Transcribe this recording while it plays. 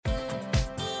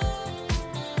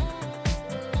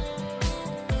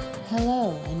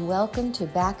welcome to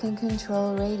Back in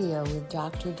Control Radio with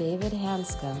Dr. David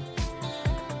Hanscom.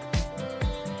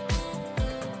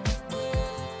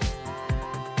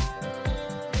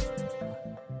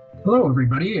 Hello,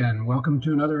 everybody, and welcome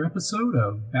to another episode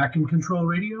of Back in Control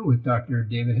Radio with Dr.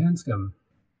 David Hanscom.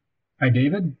 Hi,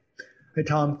 David. Hi,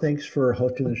 Tom. Thanks for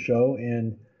hosting the show.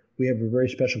 And we have a very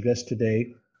special guest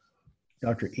today,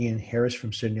 Dr. Ian Harris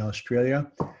from Sydney,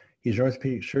 Australia. He's an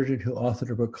orthopedic surgeon who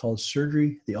authored a book called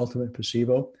Surgery, the Ultimate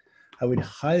Placebo. I would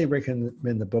highly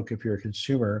recommend the book if you're a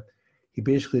consumer. He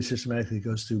basically systematically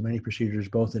goes through many procedures,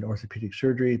 both in orthopedic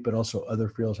surgery, but also other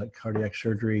fields like cardiac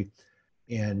surgery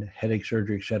and headache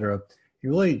surgery, et cetera. He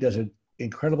really does an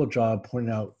incredible job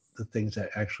pointing out the things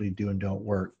that actually do and don't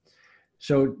work.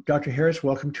 So, Dr. Harris,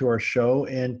 welcome to our show.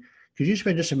 And could you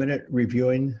spend just a minute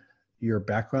reviewing your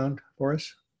background for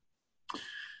us?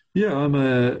 Yeah, I'm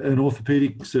an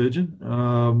orthopedic surgeon,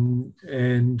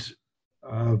 and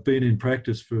I've been in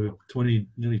practice for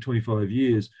nearly 25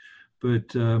 years.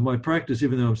 But my practice,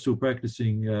 even though I'm still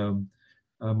practicing,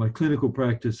 my clinical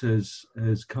practice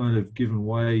has kind of given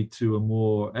way to a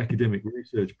more academic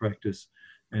research practice,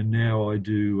 and now I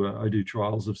do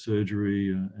trials of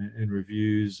surgery and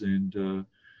reviews and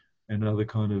other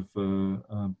kind of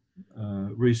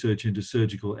research into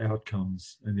surgical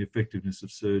outcomes and the effectiveness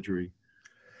of surgery.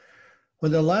 Well,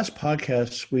 the last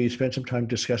podcast, we spent some time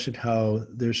discussing how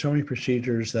there's so many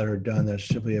procedures that are done that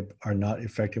simply are not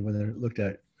effective when they're looked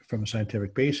at from a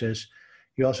scientific basis.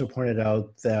 You also pointed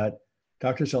out that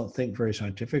doctors don't think very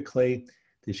scientifically.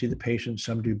 They see the patient,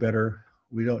 some do better.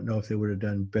 We don't know if they would have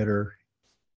done better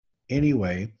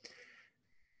anyway.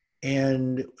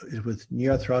 And with knee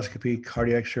arthroscopy,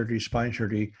 cardiac surgery, spine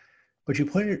surgery, but you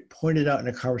pointed out in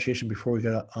a conversation before we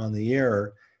got on the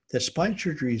air that spine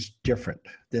surgery is different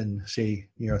than, say,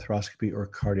 knee arthroscopy or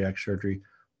cardiac surgery.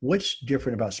 What's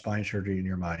different about spine surgery in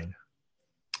your mind?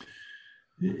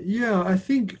 Yeah, I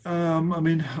think,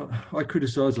 I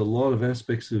criticize a lot of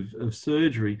aspects of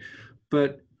surgery,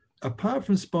 but apart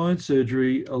from spine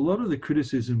surgery, a lot of the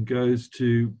criticism goes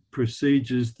to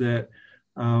procedures that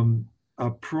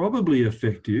are probably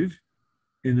effective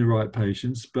in the right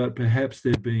patients, but perhaps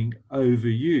they're being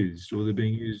overused or they're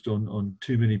being used on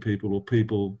too many people or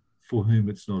people for whom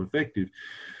it's not effective.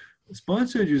 Spine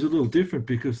surgery is a little different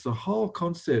because the whole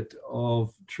concept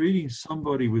of treating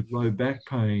somebody with low back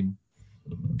pain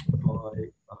by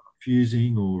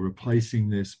fusing or replacing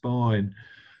their spine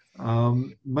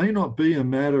may not be a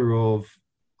matter of,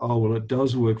 oh, well, it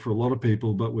does work for a lot of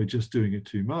people, but we're just doing it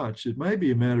too much. It may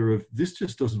be a matter of this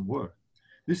just doesn't work.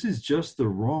 This is just the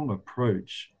wrong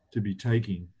approach to be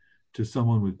taking to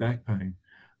someone with back pain.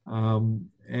 So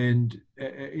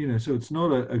it's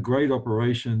not a great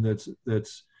operation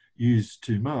that's used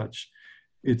too much.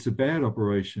 It's a bad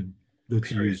operation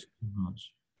that's used too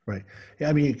much. Right. Yeah.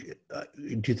 I mean,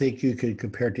 do you think you could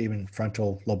compare it to even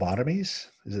frontal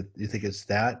lobotomies? Do you think it's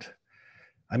that?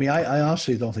 I mean, I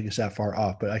honestly don't think it's that far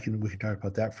off, but we can talk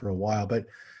about that for a while. But,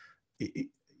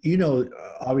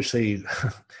 obviously,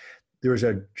 there was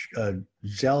a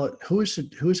zealot. Who is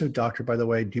a doctor, by the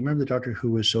way? Do you remember the doctor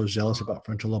who was so zealous about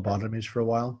frontal lobotomies for a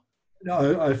while?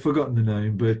 No, I've forgotten the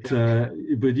name,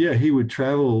 but yeah, he would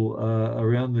travel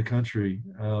around the country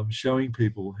showing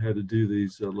people how to do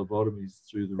these lobotomies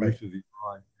through the roof of the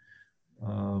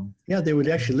eye. They would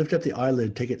actually lift up the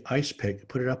eyelid, take an ice pick,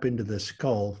 put it up into the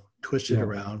skull, twist it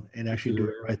around, and actually do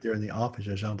it right there in the office.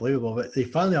 It's unbelievable. But they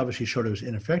finally obviously showed it was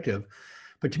ineffective.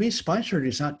 But to me, spine surgery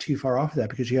is not too far off of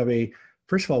that because you have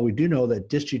first of all, we do know that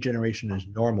disc degeneration is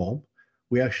normal.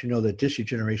 We actually know that disc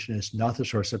degeneration is not the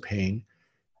source of pain.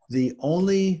 The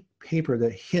only paper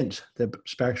that hints that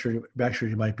back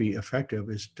surgery might be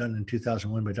effective is done in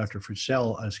 2001 by Dr.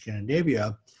 Frissell out of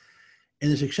Scandinavia.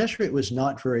 And the success rate was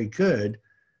not very good,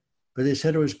 but they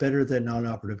said it was better than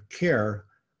non-operative care.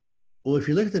 Well, if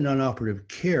you look at the non-operative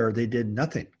care, they did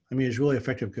nothing. I mean, it was really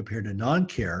effective compared to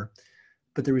non-care,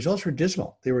 but the results were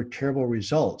dismal. They were terrible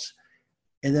results.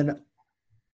 And then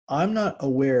I'm not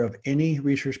aware of any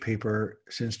research paper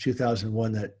since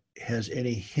 2001 that has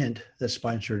any hint that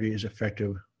spine surgery is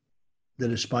effective,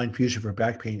 that a spine fusion for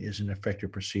back pain is an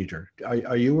effective procedure.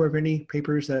 Are you aware of any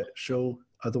papers that show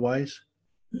otherwise?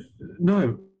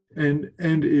 No. And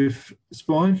if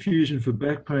spine fusion for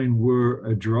back pain were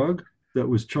a drug that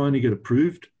was trying to get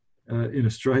approved in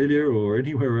Australia or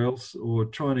anywhere else, or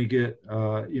trying to get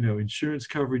insurance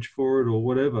coverage for it or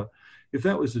whatever, if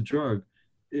that was a drug,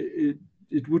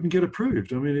 it wouldn't get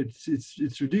approved. I mean,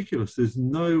 it's ridiculous. There's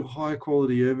no high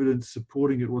quality evidence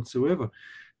supporting it whatsoever.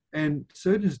 And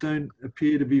surgeons don't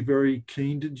appear to be very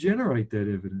keen to generate that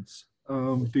evidence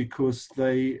because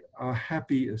they are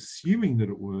happy assuming that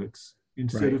it works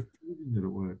instead of proving that it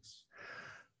works.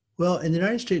 Well, in the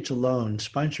United States alone,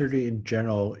 spine surgery in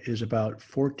general is about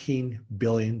 $14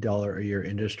 billion a year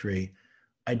industry.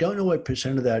 I don't know what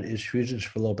percent of that is fusions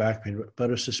for low back pain,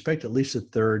 but I suspect at least a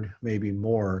third, maybe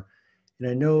more. And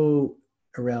I know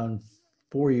around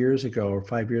 4 years ago or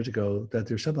 5 years ago that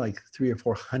there's something like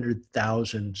 300,000 or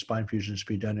 400,000 spine fusions to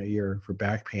be done a year for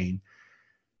back pain.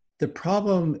 The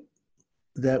problem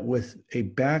that with a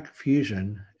back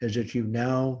fusion is that you've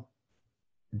now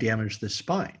damaged the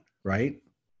spine, right?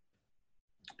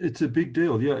 It's a big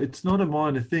deal. Yeah, it's not a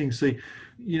minor thing. See,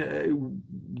 I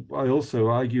also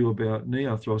argue about knee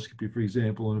arthroscopy, for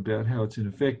example, and about how it's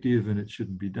ineffective and it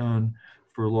shouldn't be done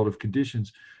for a lot of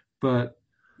conditions. But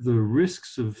the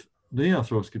risks of knee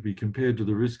arthroscopy compared to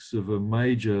the risks of a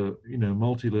major,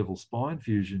 multi-level spine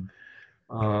fusion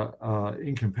are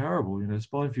incomparable.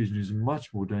 Spine fusion is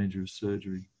much more dangerous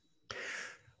surgery.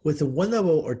 With a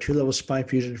 1-level or 2-level spine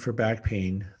fusion for back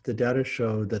pain, the data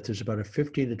showed that there's about a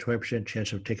 15 to 20%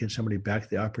 chance of taking somebody back to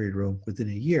the operating room within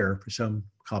a year for some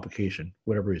complication,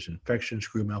 whatever reason, infection,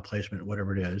 screw malplacement,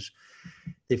 whatever it is.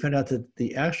 They found out that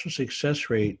the actual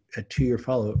success rate at 2-year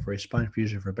follow-up for a spine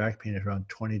fusion for back pain is around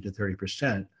 20 to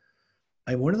 30%.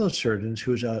 I'm one of those surgeons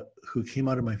who came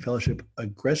out of my fellowship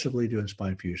aggressively doing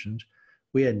spine fusions.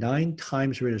 We had 9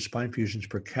 times the rate of spine fusions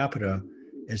per capita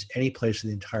as any place in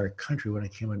the entire country when I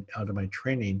came out of my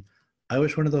training. I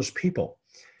was one of those people.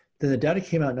 Then the data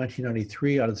came out in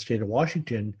 1993 out of the state of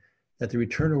Washington that the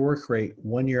return to work rate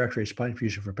 1 year after a spine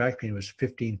fusion for back pain was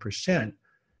 15%.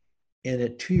 And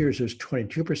at 2 years, it was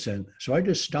 22%. So I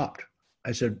just stopped.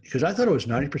 I said, because I thought it was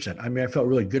 90%. I mean, I felt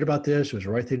really good about this. It was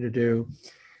the right thing to do.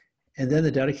 And then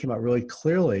the data came out really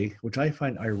clearly, which I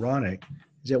find ironic,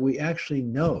 is that we actually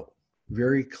know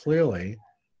very clearly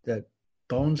that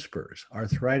bone spurs,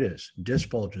 arthritis, disc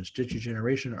bulges, disc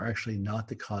degeneration are actually not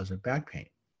the cause of back pain.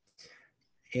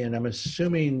 And I'm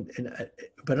assuming,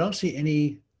 but I don't see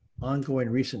any ongoing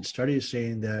recent studies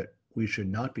saying that we should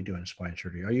not be doing spine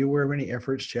surgery. Are you aware of any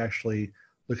efforts to actually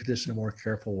look at this in a more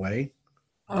careful way?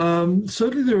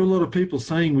 Certainly there are a lot of people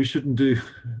saying we shouldn't do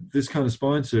this kind of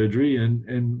spine surgery,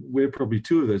 and we're probably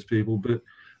 2 of those people, but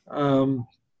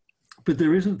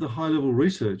there isn't the high-level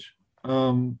research.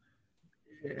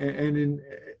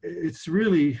 It's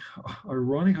really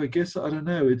ironic, I guess. I don't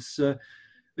know.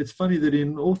 It's funny that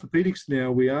in orthopedics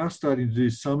now we are starting to do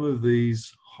some of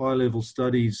these high-level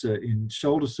studies in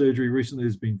shoulder surgery. Recently,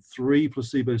 there's been 3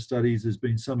 placebo studies. There's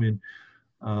been some in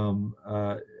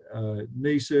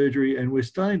knee surgery, and we're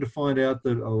starting to find out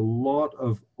that a lot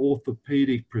of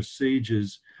orthopedic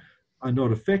procedures are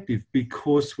not effective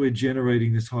because we're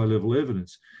generating this high-level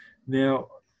evidence. Now,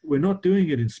 we're not doing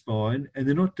it in spine, and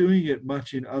they're not doing it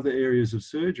much in other areas of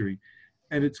surgery.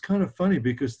 And it's kind of funny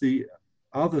because the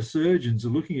other surgeons are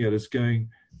looking at us going,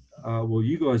 well,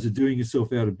 you guys are doing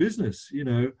yourself out of business,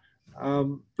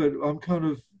 but I'm kind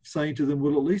of saying to them,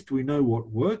 well, at least we know what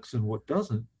works and what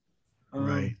doesn't.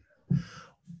 Right.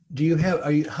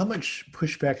 How much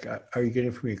pushback are you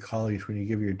getting from your colleagues when you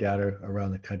give your data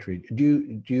around the country?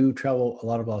 Do you travel a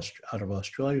lot out of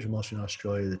Australia, or mostly in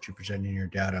Australia that you're presenting your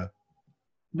data?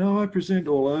 No, I present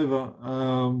all over.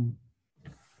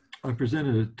 I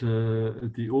presented at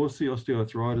the ORSI,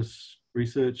 Osteoarthritis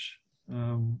Research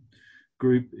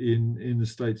Group in the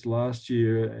States last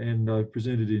year, and I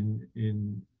presented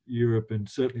in Europe and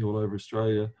certainly all over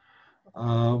Australia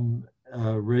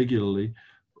regularly.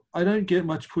 I don't get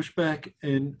much pushback,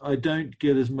 and I don't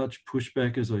get as much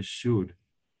pushback as I should.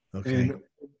 Okay.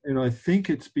 And I think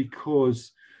it's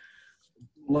because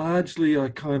largely I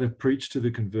kind of preach to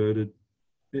the converted.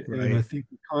 Right. And I think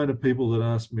the kind of people that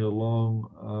ask me along,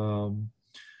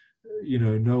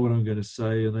 know what I'm going to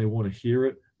say and they want to hear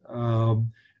it.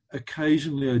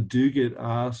 Occasionally I do get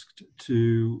asked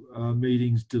to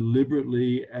meetings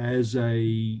deliberately as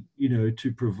to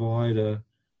provide an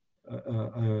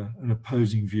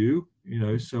opposing view,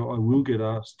 so I will get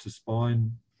asked to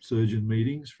spine surgeon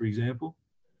meetings, for example,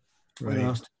 right. And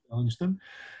asked to challenge them.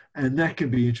 And that can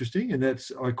be interesting, and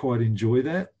I quite enjoy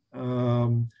that.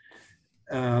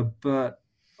 But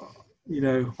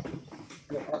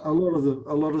a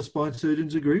lot of spine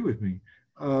surgeons agree with me,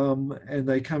 and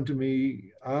they come to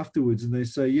me afterwards and they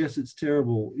say, yes, it's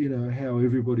terrible, how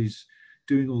everybody's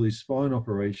doing all these spine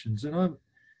operations. And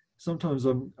sometimes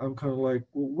I'm kind of like,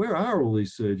 well, where are all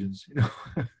these surgeons?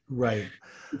 Right.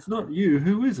 It's not you.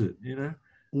 Who is it?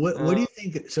 What do you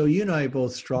think? So you and I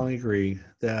both strongly agree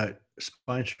that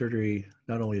spine surgery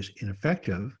not only is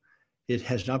ineffective, it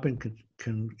has not been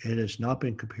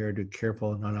compared to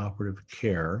careful non-operative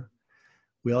care.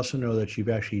 We also know that you've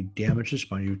actually damaged the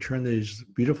spine. You've turned these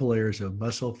beautiful layers of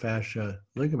muscle, fascia,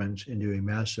 ligaments into a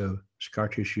massive scar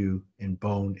tissue and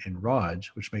bone and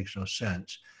rods, which makes no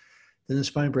sense. Then the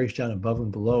spine breaks down above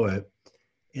and below it.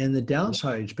 And the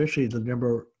downside, especially the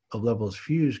number of levels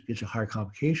fused, gets a higher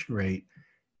complication rate.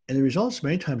 And the results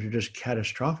many times are just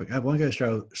catastrophic. I have one guy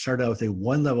started out with a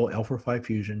 1-level L4-5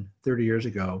 fusion 30 years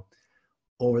ago.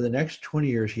 Over the next 20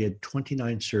 years, he had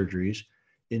 29 surgeries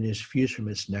in his fused from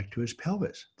his neck to his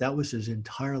pelvis. That was his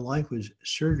entire life, was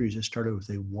surgeries that started with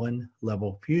a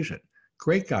 1-level fusion.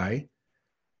 Great guy,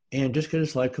 and just got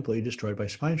his life completely destroyed by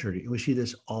spine surgery. And we see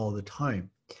this all the time.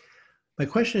 My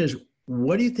question is,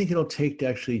 what do you think it'll take to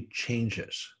actually change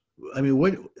this? I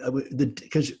mean,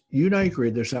 because you and I agree,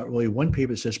 there's not really one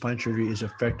paper that says spine surgery is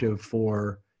effective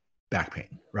for back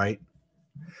pain, right?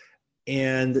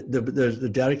 And the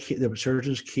data, the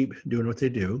surgeons keep doing what they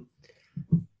do.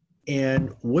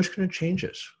 And what's going to change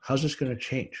this? How's this going to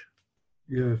change?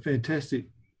 Yeah, fantastic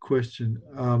question.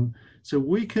 So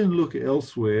we can look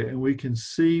elsewhere and we can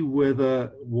see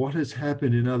whether what has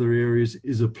happened in other areas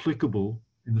is applicable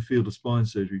in the field of spine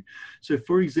surgery. So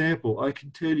for example, I can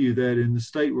tell you that in the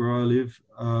state where I live,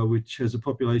 which has a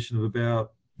population of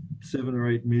about 7 or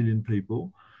 8 million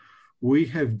people, we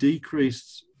have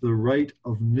decreased the rate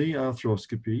of knee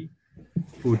arthroscopy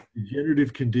for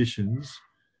degenerative conditions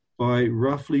by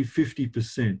roughly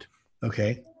 50%.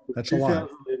 Okay, that's a lot.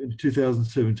 2011 to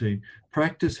 2017,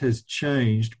 practice has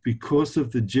changed because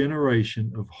of the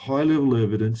generation of high-level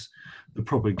evidence, the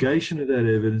propagation of that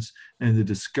evidence, and the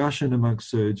discussion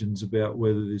amongst surgeons about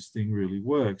whether this thing really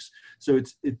works. So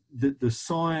the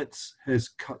science has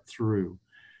cut through.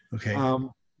 Okay.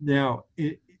 Now,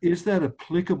 is that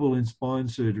applicable in spine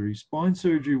surgery? Spine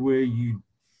surgery where you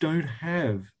don't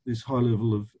have this high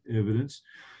level of evidence,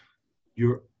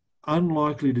 you're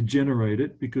unlikely to generate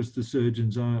it because the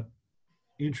surgeons aren't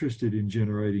interested in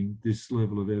generating this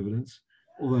level of evidence,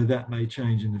 although that may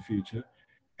change in the future.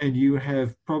 And you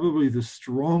have probably the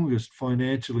strongest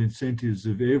financial incentives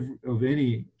of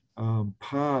any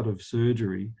part of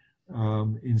surgery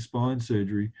in spine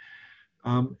surgery.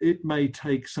 It may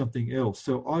take something else.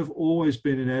 So I've always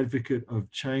been an advocate of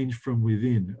change from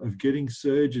within, of getting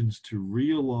surgeons to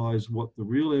realize what the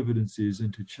real evidence is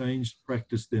and to change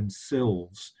practice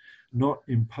themselves, not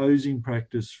imposing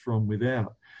practice from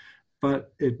without.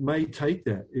 But it may take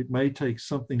that. It may take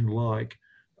something like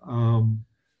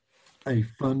a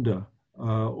funder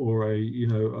or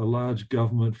a large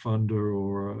government funder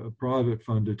or a private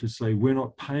funder to say, we're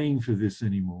not paying for this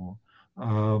anymore.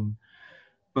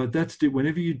 But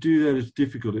whenever you do that, it's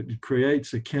difficult. It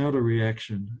creates a counter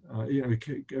reaction,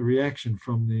 a reaction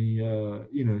from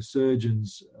the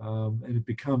surgeons, and it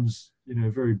becomes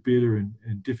very bitter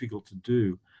and difficult to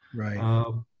do. Right.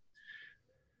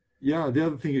 The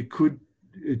other thing it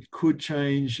could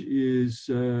change is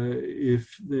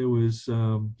if there was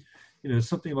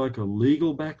something like a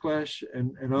legal backlash,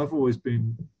 and I've always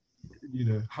been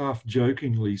half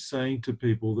jokingly saying to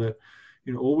people that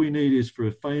all we need is for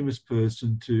a famous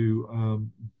person to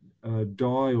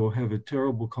die or have a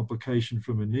terrible complication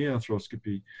from a knee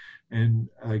arthroscopy and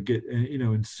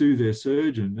and sue their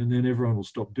surgeon, and then everyone will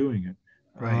stop doing it.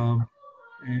 Right.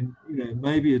 And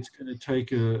maybe it's going to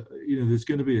take there's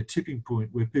going to be a tipping point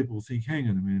where people think, hang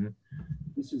on a minute,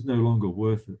 this is no longer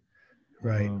worth it.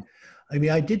 Right. I mean,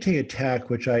 I did take a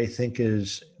TAC, which I think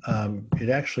is, it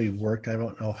actually worked. I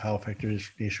don't know how effective it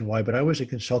is nationwide, but I was a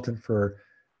consultant for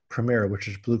Premera, which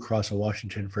is Blue Cross of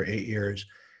Washington, for 8 years.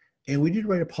 And we did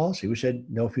write a policy. We said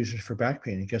no fusions for back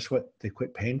pain. And guess what? They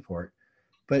quit paying for it.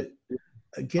 But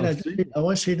again, I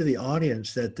want to say to the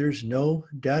audience that there's no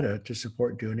data to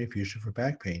support doing a fusion for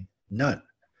back pain. None.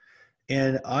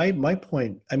 And my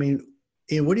point, I mean,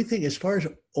 what do you think as far as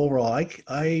overall?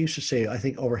 I used to say I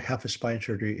think over half of spine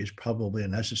surgery is probably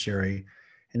unnecessary.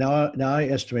 And now I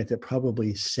estimate that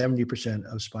probably 70%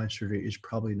 of spine surgery is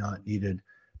probably not needed.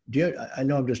 I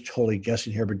know I'm just totally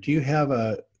guessing here, but do you have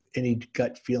any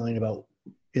gut feeling about,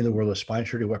 in the world of spine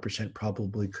surgery, what percent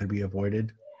probably could be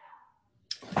avoided?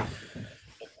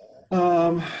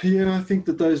 I think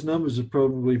that those numbers are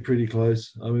probably pretty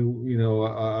close. I mean,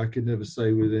 I could never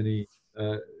say with any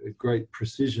great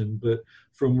precision, but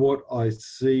from what I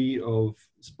see of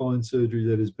spine surgery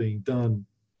that is being done,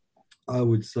 I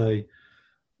would say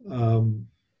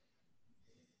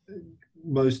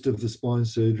most of the spine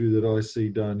surgery that I see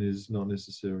done is not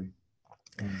necessary.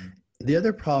 The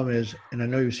other problem is, and I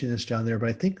know you've seen this down there, but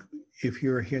I think if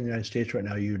you're here in the United States right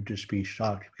now, you'd just be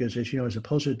shocked because, as you know, as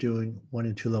opposed to doing 1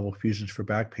 and 2 level fusions for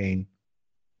back pain,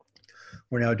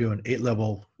 we're now doing 8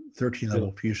 level, 13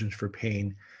 level fusions for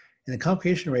pain. And the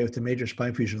complication rate with a major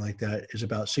spine fusion like that is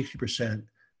about 60%,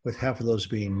 with half of those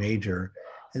being major.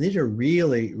 And these are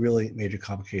really, really major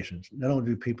complications. Not only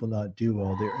do people not do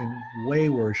well, they're in way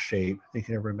worse shape than you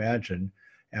can ever imagine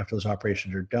after those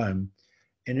operations are done.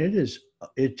 And I'm just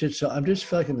feeling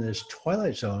like I'm in this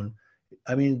twilight zone.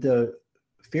 I mean, the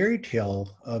fairy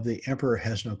tale of the emperor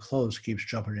has no clothes keeps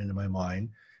jumping into my mind.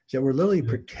 Is that we're literally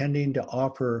pretending to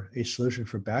offer a solution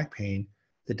for back pain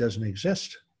that doesn't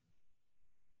exist.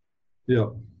 Yeah,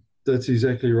 that's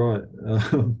exactly right.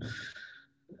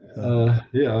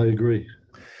 Yeah, I agree.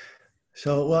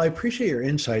 So, well, I appreciate your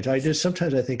insights.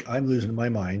 Sometimes I think I'm losing my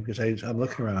mind because I'm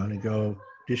looking around and go,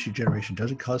 disc degeneration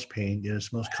doesn't cause pain. It is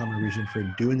the most common reason for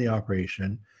doing the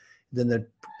operation. Then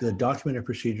the documented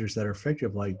procedures that are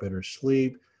effective, like better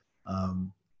sleep,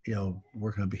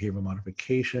 working on behavioral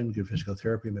modification, good physical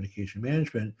therapy, medication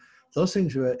management, those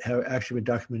things have actually been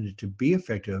documented to be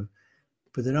effective,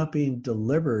 but they're not being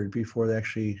delivered before they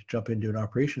actually jump into an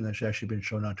operation that's actually been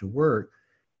shown not to work.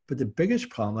 But the biggest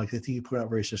problem, like I think you put out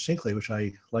very succinctly, which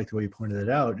I like the way you pointed it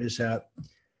out, is that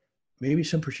maybe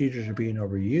some procedures are being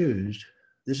overused.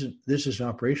 This is an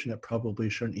operation that probably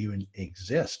shouldn't even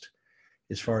exist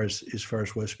as far as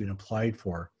what's being applied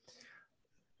for.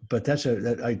 But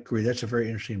I agree, that's a very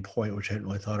interesting point, which I hadn't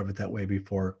really thought of it that way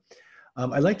before.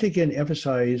 I'd like to again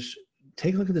emphasize,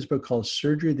 take a look at this book called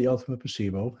Surgery, the Ultimate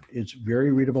Placebo. It's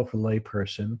very readable for a lay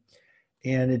person,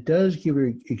 and it does give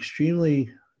an extremely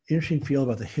interesting feel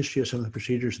about the history of some of the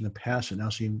procedures in the past that now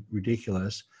seem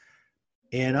ridiculous.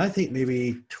 And I think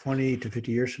maybe 20 to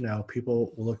 50 years from now,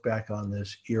 people will look back on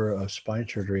this era of spine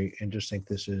surgery and just think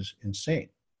this is insane.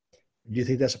 Do you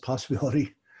think that's a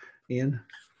possibility, Ian?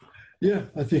 Yeah,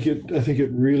 I think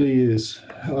it really is.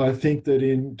 I think that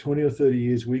in 20 or 30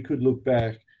 years, we could look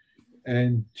back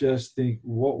and just think,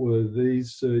 what were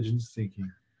these surgeons thinking?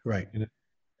 Right.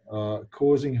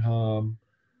 Causing harm,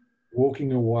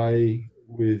 walking away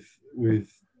with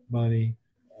money,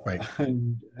 right,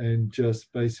 and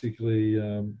just basically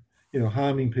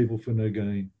harming people for no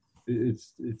gain.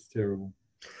 It's terrible.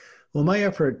 Well, my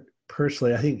effort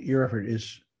personally, I think your effort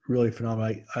is really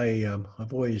phenomenal.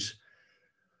 I've always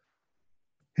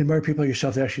admired people like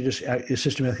yourself that actually just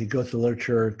systematically go through the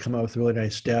literature, come out with really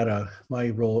nice data.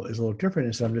 My role is a little different,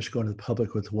 is that I'm just going to the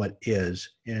public with what is.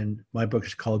 And my book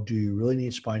is called "Do You Really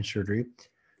Need Spine Surgery?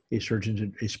 A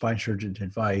Spine Surgeon's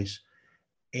Advice."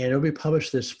 And it'll be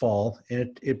published this fall.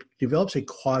 And it develops a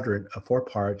quadrant of 4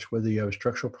 parts, whether you have a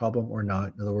structural problem or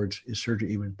not. In other words, is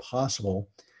surgery even possible?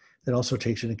 That also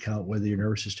takes into account whether your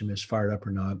nervous system is fired up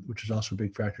or not, which is also a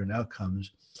big factor in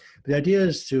outcomes. But the idea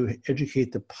is to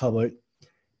educate the public,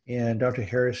 and Dr.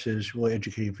 Harris is really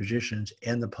educating physicians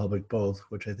and the public both,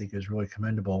 which I think is really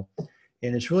commendable.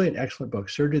 And it's really an excellent book,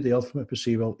 Surgery, the Ultimate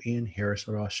Placebo, Ian Harris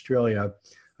of Australia.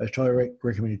 I strongly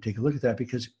recommend you take a look at that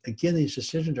because, again, these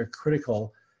decisions are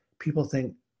critical. People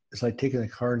think it's like taking the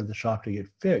car into the shop to get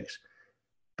fixed.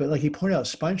 But like you pointed out,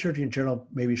 spine surgery in general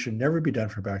maybe should never be done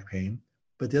for back pain.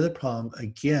 But the other problem,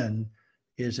 again,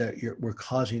 is that we're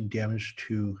causing damage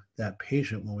to that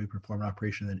patient when we perform an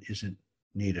operation that isn't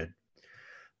needed.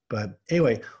 But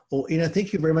anyway, well, Ina,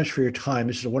 thank you very much for your time.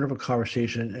 This is a wonderful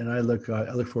conversation, and I look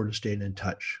forward to staying in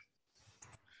touch.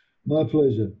 My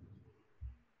pleasure.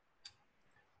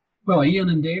 Well, Ian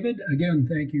and David, again,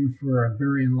 thank you for a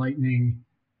very enlightening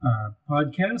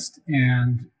podcast.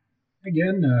 And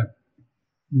again,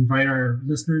 invite our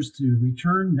listeners to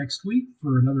return next week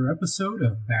for another episode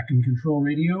of Back in Control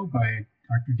Radio by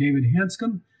Dr. David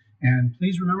Hanscom. And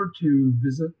please remember to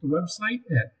visit the website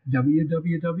at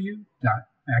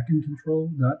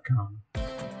www.backincontrol.com.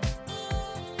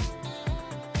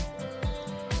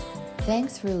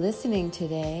 Thanks for listening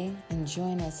today, and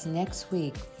join us next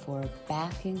week for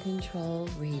Back in Control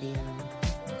Radio.